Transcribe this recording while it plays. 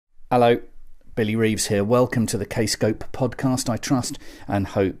Hello, Billy Reeves here. Welcome to the K-Scope podcast. I trust and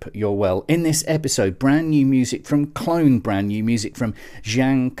hope you're well. In this episode, brand new music from Klone, brand new music from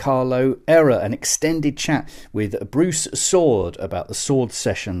Giancarlo Erra, an extended chat with Bruce Soord about the Soord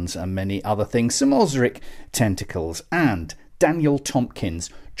Sessions and many other things, some Ozric Tentacles and Daniel Tompkins,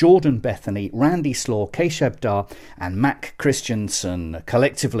 Jordan Bethany, Randy Slaw, Keshav Dar and Mac Christensen,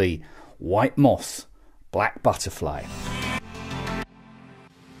 collectively White Moth Black Butterfly.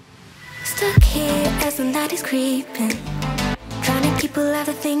 Stuck here as the night is creeping, trying to keep alive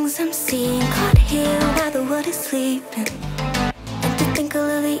the things I'm seeing. Caught here while the world is sleeping, and to think all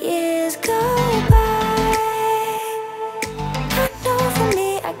of the years go by. I know for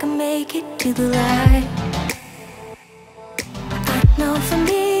me I can make it to the light. I know for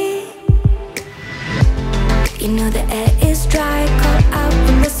me, you know the air is dry. Call out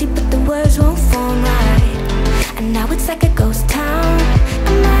from the sea but the words won't form right. And now it's like a ghost town.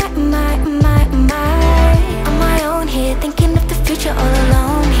 Am I on my own here, thinking of the future all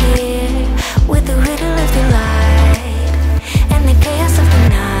alone here, with the riddle of the light and the chaos of the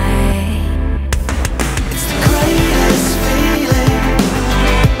night. It's the greatest feeling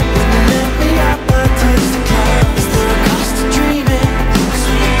when you let me out, I touch the clouds. There a cost to dreaming, so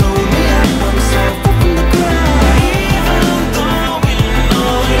you pull me up, I'm so up from the ground. Even though we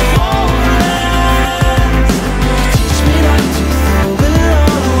know it won't last, teach me not to throw it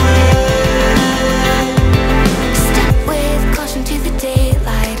away. Step with caution to the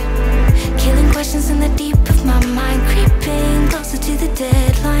daylight, killing questions in the deep of my mind, creeping closer to the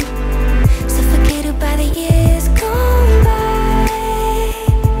deadline, suffocated by the years gone by.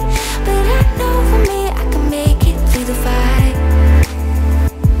 But I know for me I can make it through the fight.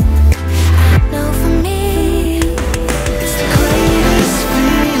 I know for me, It's the greatest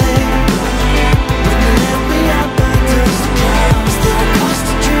feeling when you let me out, I touch the clouds. There a cost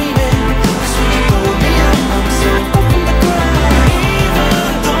to dreaming, so you pull me up, I'm so up from the ground.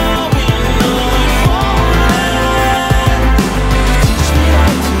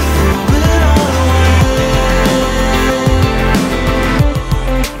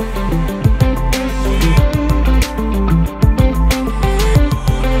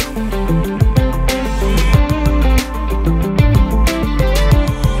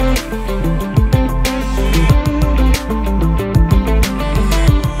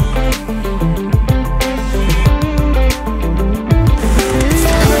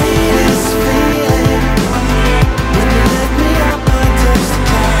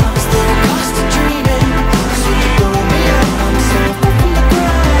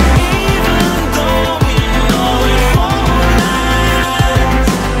 Even though we know it won't last,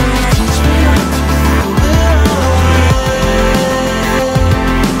 teach me not to throw it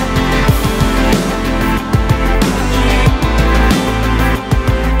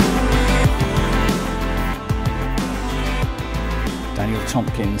Daniel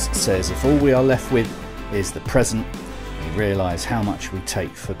Tompkins says, if all we are left with is the present, we realise how much we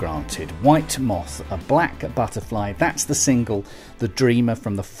take for granted. White Moth, a Black Butterfly, that's the single, The Dreamer,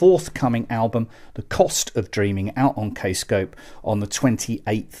 from the forthcoming album, The Cost of Dreaming, out on K-Scope on the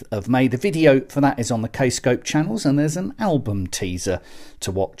 28th of May. The video for that is on the K-Scope channels, and there's an album teaser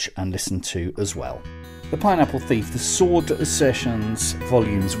to watch and listen to as well. The Pineapple Thief, the Soord Sessions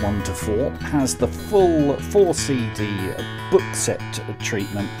Volumes 1 to 4, has the full 4-CD bookset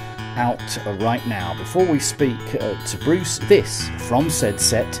treatment out right now. Before we speak to Bruce, this from said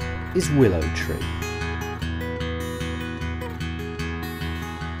set is Willow Tree.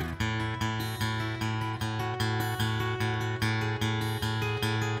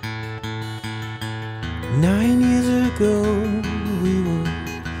 Nine years ago, we were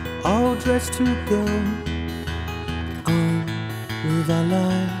all dressed to go on with our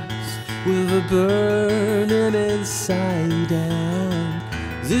lives, with a burning inside. And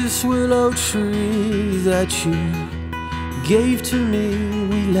this willow tree that you gave to me,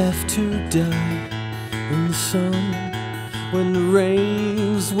 we left to die in the sun when the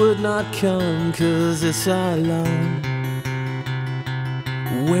rains would not come. 'Cause it's our long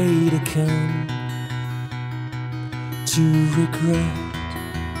way to come to regret.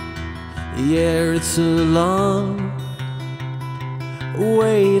 Yeah, it's a long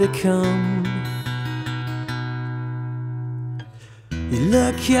way to come. You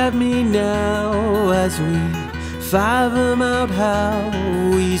look at me now as we fathom out how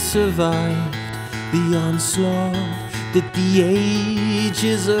we survived the onslaught that the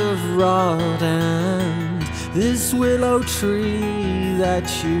ages have wrought. And this willow tree that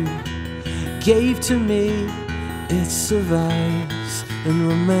you gave to me, it survives and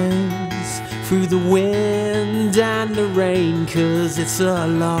remains through the wind and the rain, 'cause it's a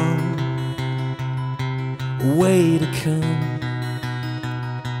long way to come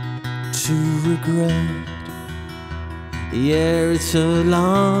to regret. Yeah, it's a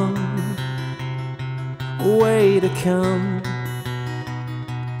long way to come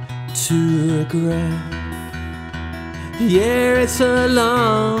to regret. Yeah, it's a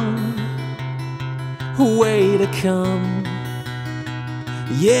long way to come.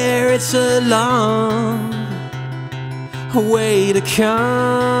 Yeah, it's a long way to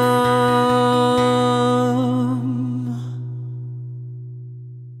come.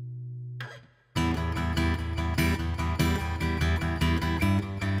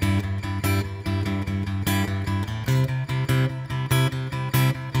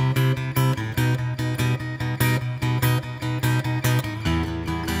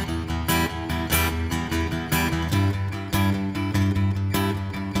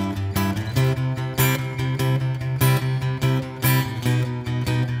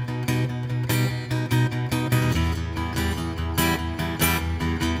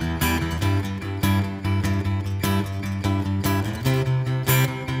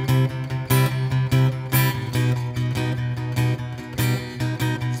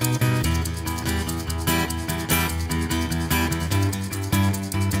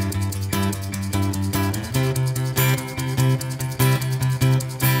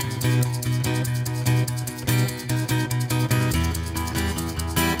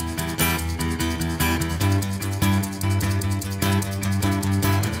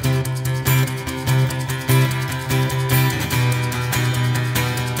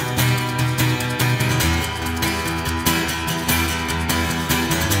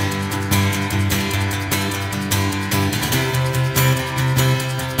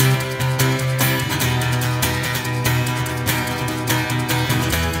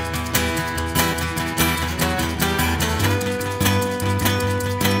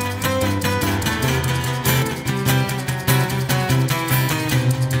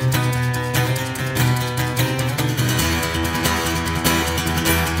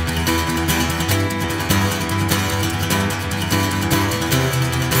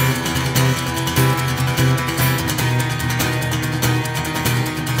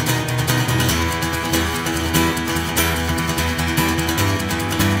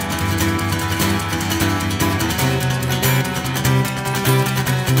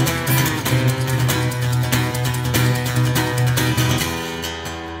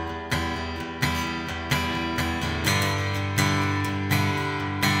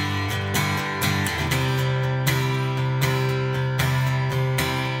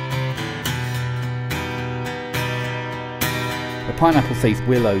 Pineapple Thief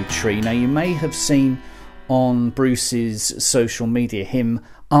Willow tree. Now you may have seen on Bruce's social media him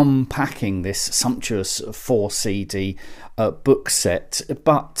unpacking this sumptuous 4 CD book set,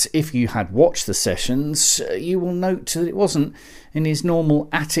 but if you had watched the sessions you will note that it wasn't in his normal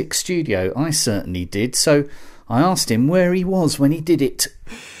attic studio. I certainly did, so I asked him where he was when he did it.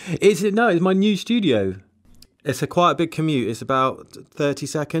 It's my new studio. It's quite a big commute. It's about 30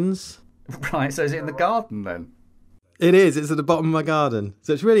 seconds. Right, so is it in the garden then? It is. It's at the bottom of my garden.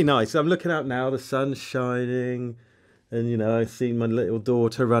 So it's really nice. I'm looking out now. The sun's shining. And, you know, I've seen my little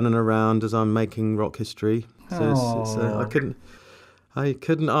daughter running around as I'm making rock history. So I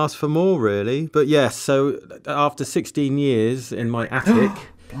couldn't ask for more, really. But yes, so after 16 years in my attic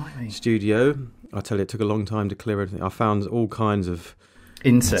studio, I tell you, it took a long time to clear everything. I found all kinds of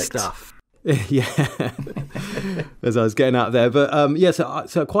insect stuff. Yeah, as I was getting out there. But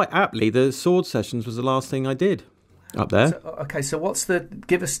so quite aptly, the Soord Sessions was the last thing I did up there. So what's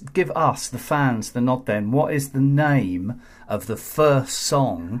give us the fans the nod then? What is the name of the first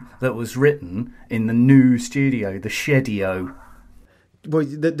song that was written in the new studio, the Shedio? Well,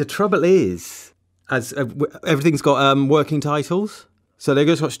 the trouble is, as everything's got working titles, so they've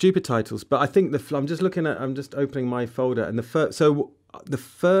got stupid titles. But I think I'm just opening my folder, and the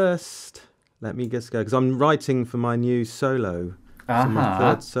first. Let me just go, because I'm writing for my new solo, so my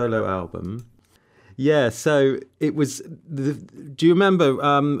third solo album. Yeah, so it was. Do you remember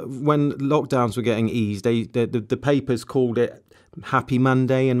when lockdowns were getting eased? The papers called it Happy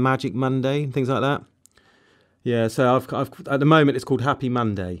Monday and Magic Monday and things like that. Yeah, so I've at the moment it's called Happy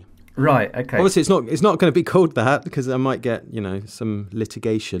Monday. Right. Okay. Obviously, it's not going to be called that because I might get some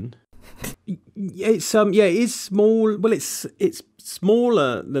litigation. It's it is small. Well, it's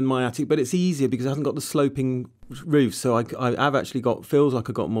smaller than my attic, but it's easier because it hasn't got the sloping roof. So I've actually feels like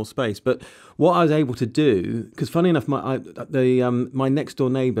I got more space. But what I was able to do, because funny enough, my next door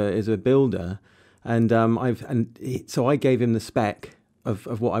neighbour is a builder, and so I gave him the spec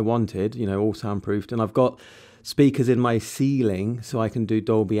of what I wanted, you know, all soundproofed. And I've got speakers in my ceiling so I can do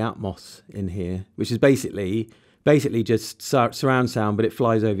Dolby Atmos in here, which is basically just surround sound, but it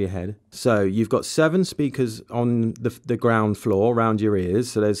flies over your head. So you've got 7 speakers on the ground floor around your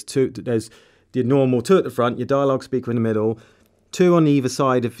ears. So there's the normal 2 at the front, your dialogue speaker in the middle, 2 on either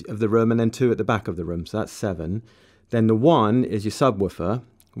side of the room, and then 2 at the back of the room. So that's 7. Then the 1 is your subwoofer,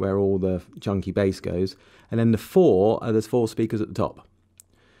 where all the junky bass goes. And then the 4 there's 4 speakers at the top.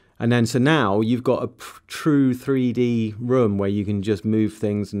 And then, so now you've got a true 3D room where you can just move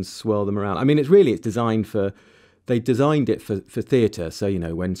things and swirl them around. I mean, it's designed for, they designed it for theatre. So, you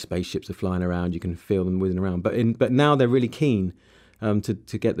know, when spaceships are flying around, you can feel them whizzing around. But now they're really keen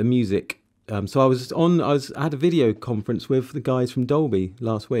to get the music. So I had a video conference with the guys from Dolby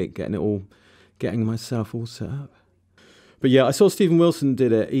last week, getting myself all set up. But yeah, I saw Stephen Wilson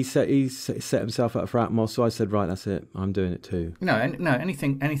did it. He set himself up for Atmos, so I said, right, that's it. I'm doing it too. No,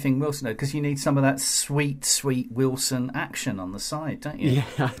 anything Wilson did, because you need some of that sweet Wilson action on the side, don't you? Yeah,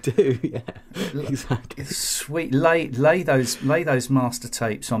 I do. Yeah, exactly. Sweet, lay those master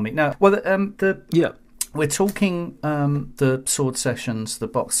tapes on me. No, well, we're talking the Soord Sessions, the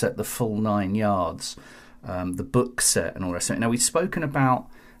box set, the full 9 yards, the book set, and all that. Now, we've spoken about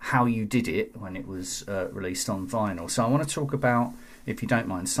how you did it when it was released on vinyl. So I want to talk about, if you don't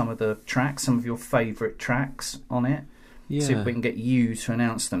mind, some of the tracks, some of your favourite tracks on it. Yeah. See if we can get you to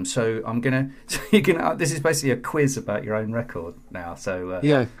announce them. So this is basically a quiz about your own record now. So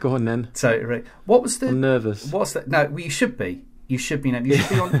yeah, go on then. So what was the? I'm nervous. What's that? No, well, you should be. You should be.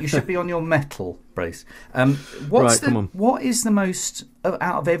 You should be on your metal, Bruce. Come on. What is the most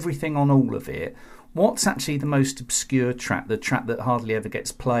out of everything on all of it? What's actually the most obscure track? The track that hardly ever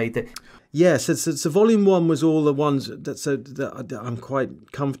gets played? Yes, so volume 1 was all the ones that I'm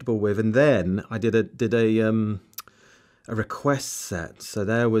quite comfortable with, and then I did a request set. So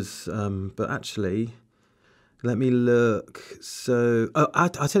there was, but actually, let me look. So I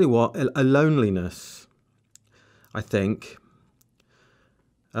tell you what, a loneliness. I think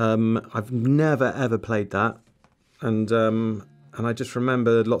I've never ever played that, and I just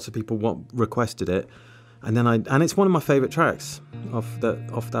remember lots of people requested it, and it's one of my favourite tracks off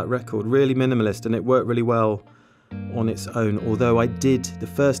that record. Really minimalist, and it worked really well on its own. Although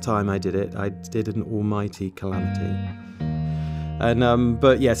the first time I did it, I did an almighty calamity, and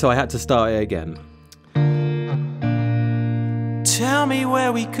but yeah, so I had to start it again. Tell me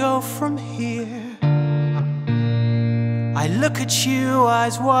where we go from here. I look at you,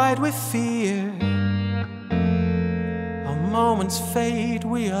 eyes wide with fear. Moments fade,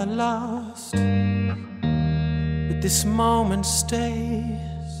 we are lost, but this moment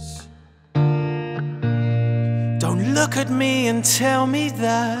stays. Don't look at me and tell me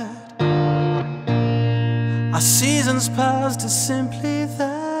that our seasons past are simply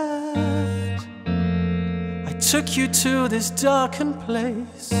that. I took you to this darkened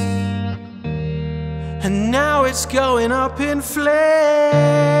place, and now it's going up in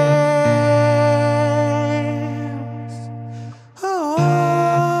flames.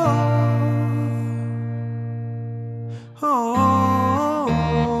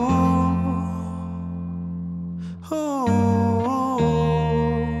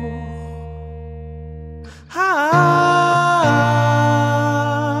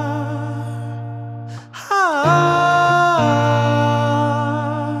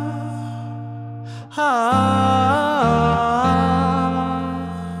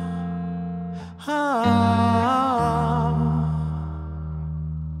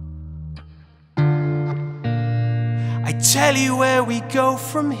 Tell you where we go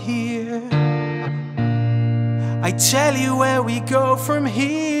from here. I tell you where we go from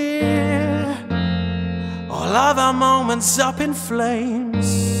here. All other moments up in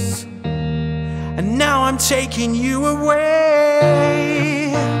flames, and now I'm taking you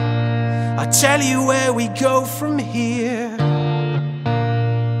away. I tell you where we go from here.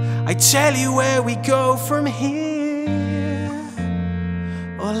 I tell you where we go from here.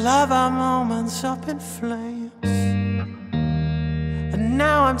 All other moments up in flames,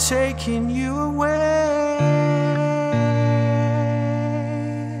 now I'm taking you away.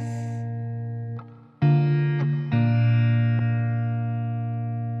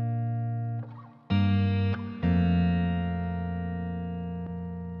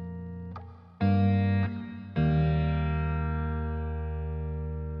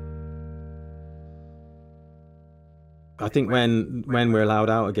 I think when we're allowed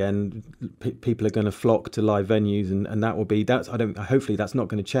out again, people are going to flock to live venues, and that will be hopefully that's not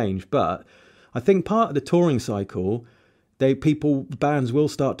going to change. But I think part of the touring cycle, bands will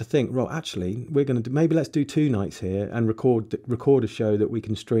start to think, well, actually, we're going to maybe let's do 2 nights here and record a show that we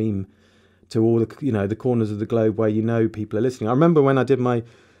can stream to all the the corners of the globe where people are listening. I remember when I did my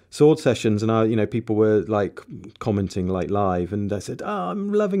Soord Sessions, and people were like commenting like live, and I said, "Oh,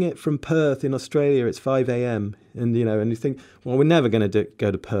 I'm loving it from Perth in Australia. It's 5 a.m." And and you think, well, we're never going to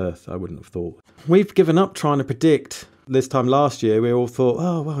go to Perth. I wouldn't have thought. We've given up trying to predict. This time last year, we all thought,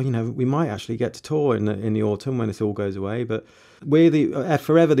 oh well, we might actually get to tour in the autumn when this all goes away. But we're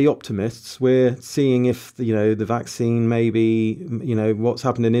forever the optimists. We're seeing if the vaccine, maybe what's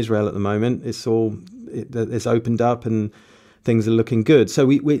happened in Israel at the moment. It's opened up and things are looking good. So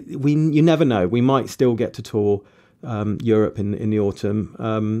you never know. We might still get to tour Europe in the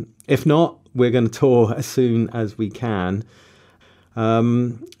autumn. If not, we're going to tour as soon as we can.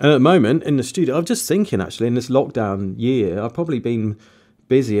 And at the moment in the studio, I'm just thinking actually in this lockdown year, I've probably been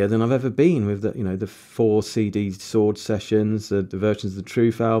busier than I've ever been with the 4 CD Soord Sessions. The Versions of the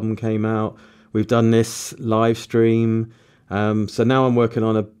Truth album came out. We've done this live stream. So now I'm working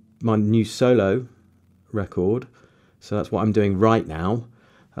on my new solo record. So that's what I'm doing right now.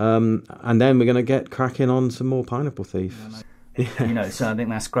 And then we're going to get cracking on some more Pineapple Thief. So I think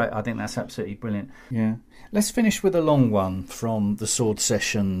that's great. I think that's absolutely brilliant. Yeah. Let's finish with a long one from the Soord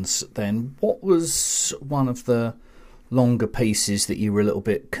Sessions then. What was one of the longer pieces that you were a little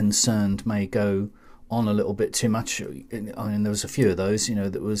bit concerned may go on a little bit too much? I mean, there was a few of those,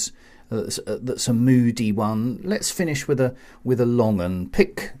 that's a moody one. Let's finish with a long one.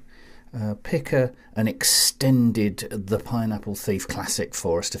 Pick an extended The Pineapple Thief classic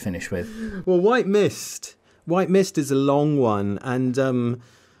for us to finish with. Well, White Mist is a long one, and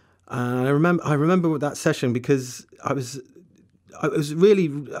I remember that session because I was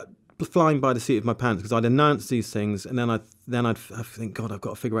really flying by the seat of my pants because I'd announce these things and then I'd think, God, I've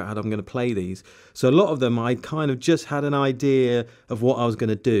got to figure out how I'm going to play these. So a lot of them I kind of just had an idea of what I was going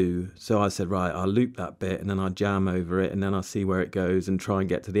to do. So I said, right, I'll loop that bit and then I'll jam over it and then I'll see where it goes and try and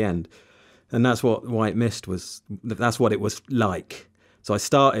get to the end. And that's what White Mist was. That's what it was like. So I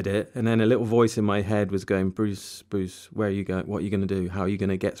started it, and then a little voice in my head was going, Bruce, where are you going? What are you going to do? How are you going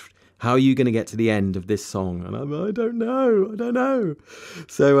to get to the end of this song? And I don't know.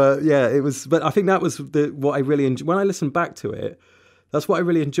 So it was. But I think that was what I really enjoyed. When I listened back to it, that's what I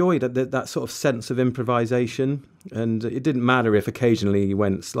really enjoyed. That sort of sense of improvisation, and it didn't matter if occasionally you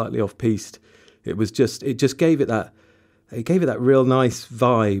went slightly off piste. It just gave it that. It gave it that real nice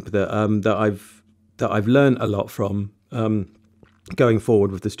vibe that I've learned a lot from. Going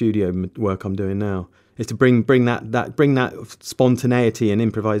forward with the studio work I'm doing now is to bring that spontaneity and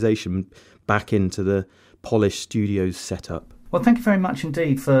improvisation back into the polished studios setup. Well, thank you very much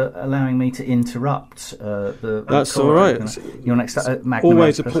indeed for allowing me to interrupt That's all right. Your next magnum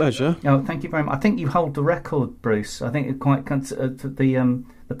always opus. A pleasure. Oh, thank you very much. I think you hold the record, Bruce. I think it quite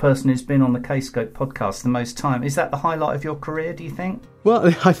the person who's been on the K-Scope podcast the most time. Is that the highlight of your career, do you think?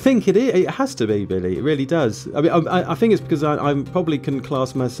 Well, I think it is. It has to be, Billy. It really does. I mean, I think it's because I probably can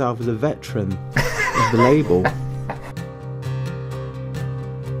class myself as a veteran of the label.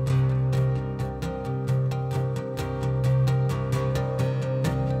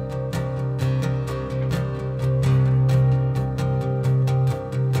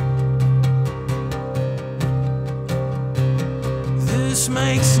 This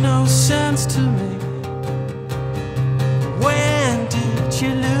makes no sense to me. When did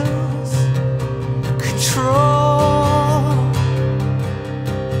you lose control?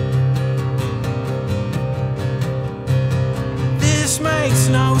 This makes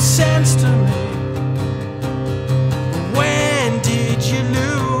no sense to me. When did you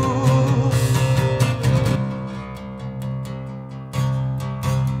lose?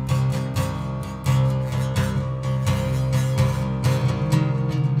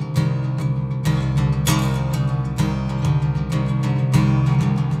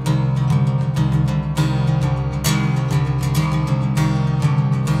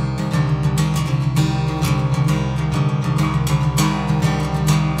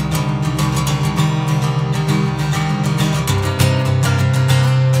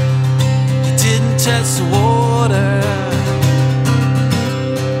 Test the water.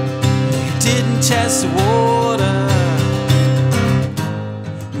 You didn't test the water.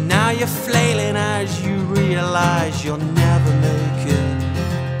 Now you're flailing as you realize you'll never make it.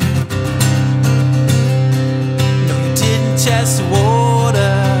 No, you didn't test the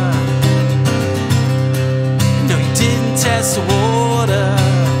water. No, you didn't test the water.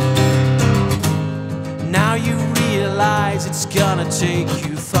 Now you realize it's gonna take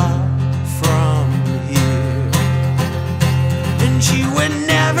you far from here, and you were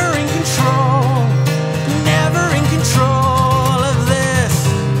never in control, never in control.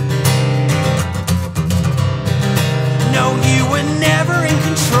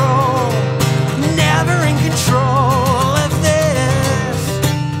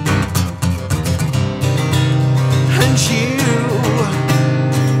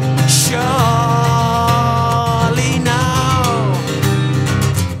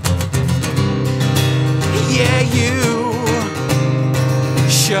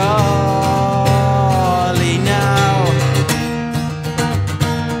 surely now.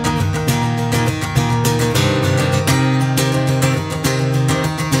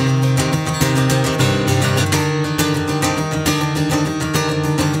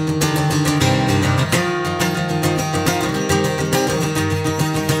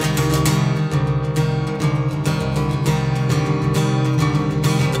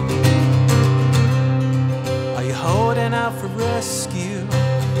 Are you holding out for rescue?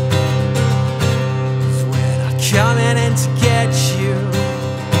 'Cause when I'm coming in to get you,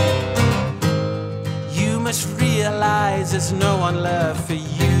 you must realize there's no one left for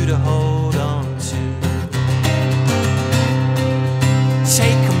you to hold on to.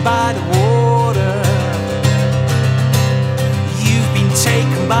 Taken by the water, you've been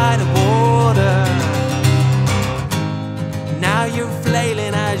taken by the water. Now you're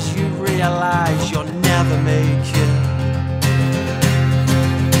flailing as you realize you'll never make it.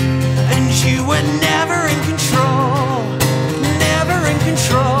 And you were never in control, never in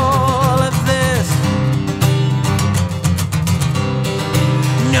control of this.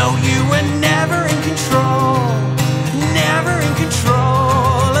 No, you were never in control, never in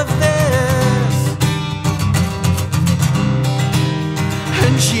control of this.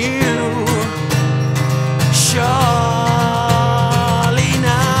 And you surely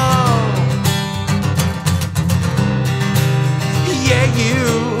know, yeah, you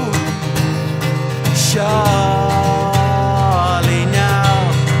surely know.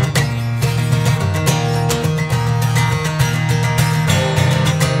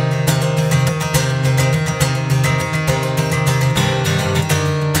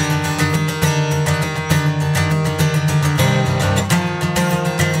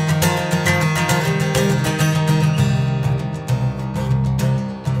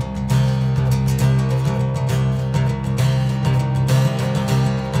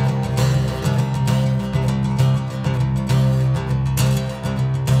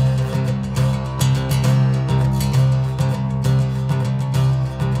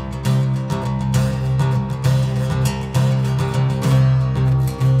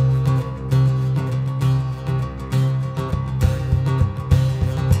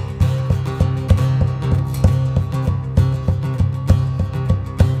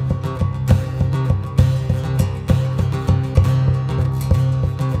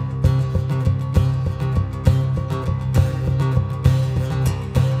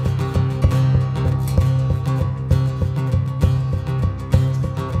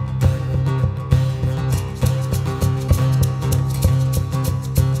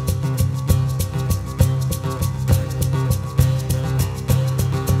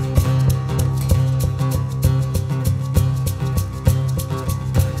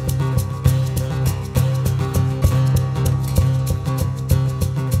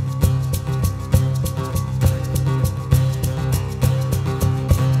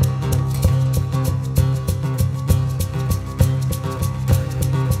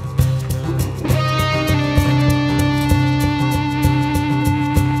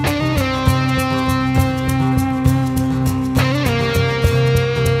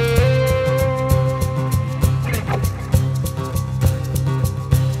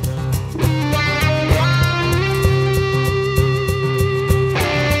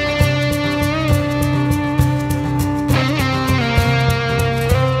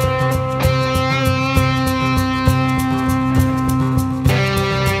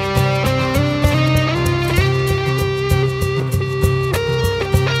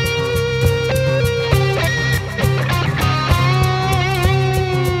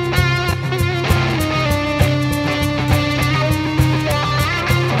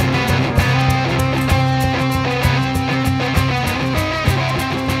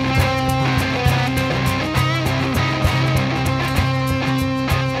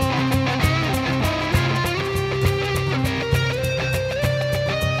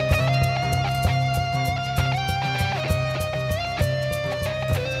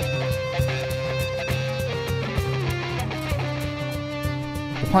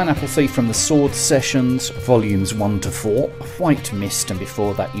 Pineapple Thief from the Soord Sessions, volumes 1 to 4, White Mist, and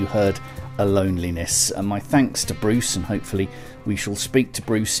before that you heard A Loneliness. And my thanks to Bruce, and hopefully we shall speak to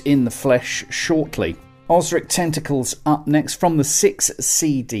Bruce in the flesh shortly. Ozric Tentacles up next from the 6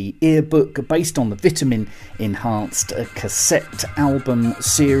 CD earbook based on the Vitamin Enhanced cassette album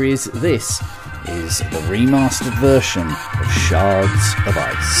series. This is the remastered version of Shards of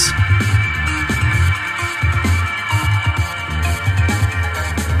Ice.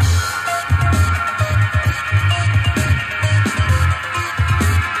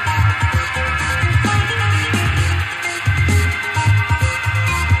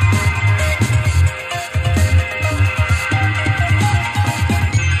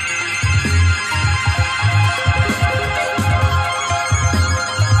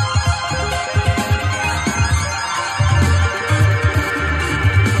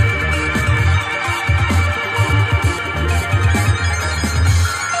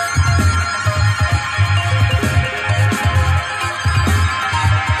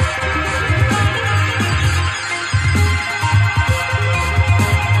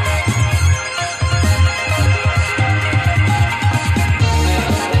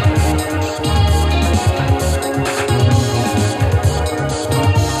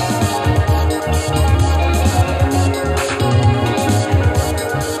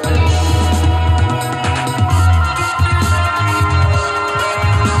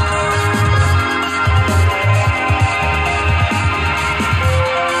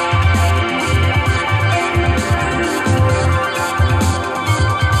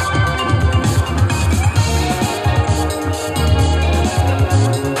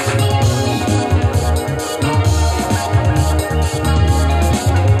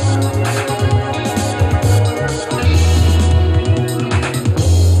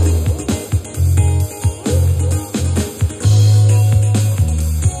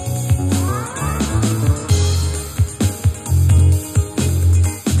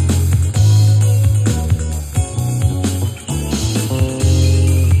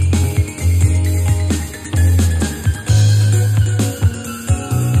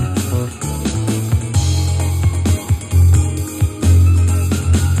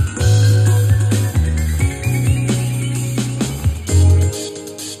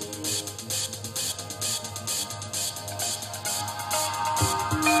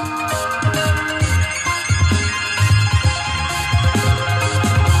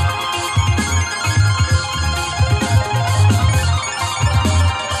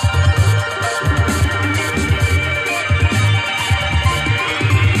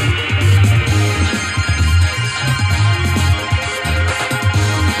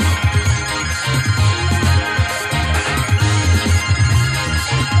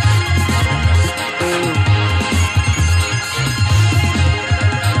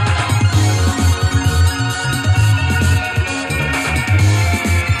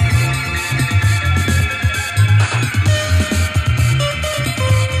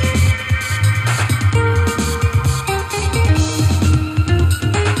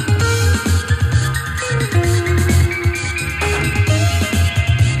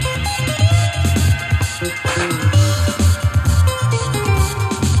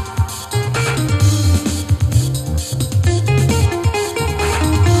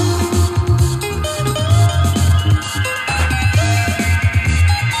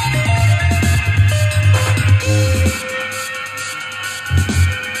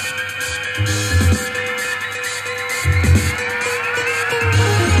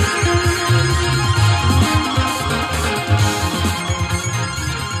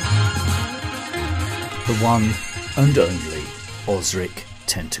 one and only Ozric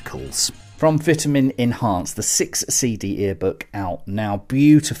Tentacles. From Vitamin Enhanced, the 6 CD earbook out now,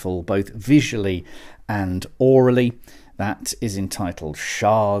 beautiful both visually and orally. That is entitled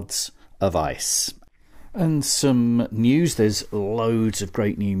Shards of Ice. And some news, there's loads of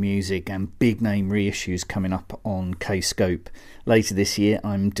great new music and big name reissues coming up on Kscope later this year.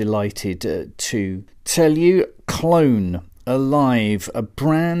 I'm delighted to tell you Klone Alive, a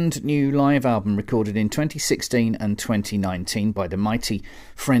brand new live album recorded in 2016 and 2019 by the mighty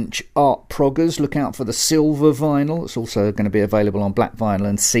French art proggers. Look out for the silver vinyl. It's also going to be available on black vinyl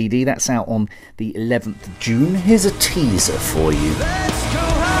and CD. That's out on the 11th of June. Here's a teaser for you. Let's go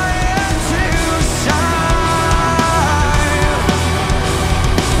high and to shine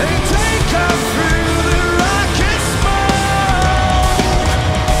and take us through the rocket smoke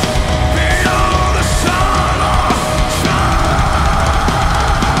below the solar sun.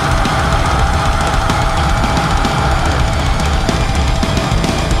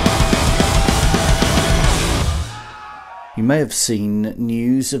 You may have seen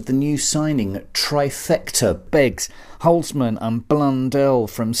news of the new signing Trifecta. Beggs, Holzman and Blundell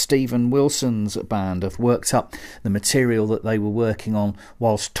from Stephen Wilson's band have worked up the material that they were working on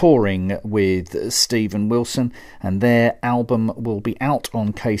whilst touring with Stephen Wilson, and their album will be out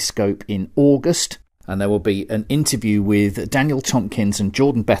on Kscope in August. And there will be an interview with Daniel Tompkins and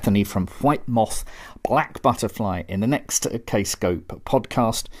Jordan Bethany from White Moth Black Butterfly in the next Kscope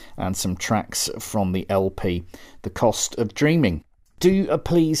podcast, and some tracks from the LP The Cost of Dreaming. Do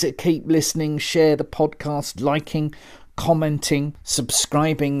please keep listening, share the podcast, liking, commenting,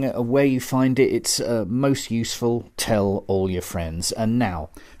 subscribing where you find it. It's most useful. Tell all your friends. And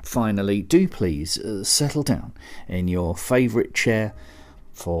now, finally, do please settle down in your favourite chair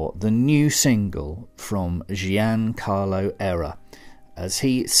for the new single from Giancarlo Erra, as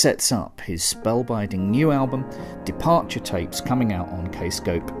he sets up his spellbinding new album, Departure Tapes, coming out on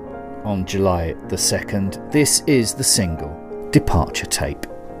Kscope on July the 2nd. This is the single, Departure Tape.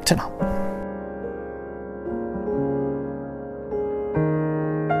 Ta-da.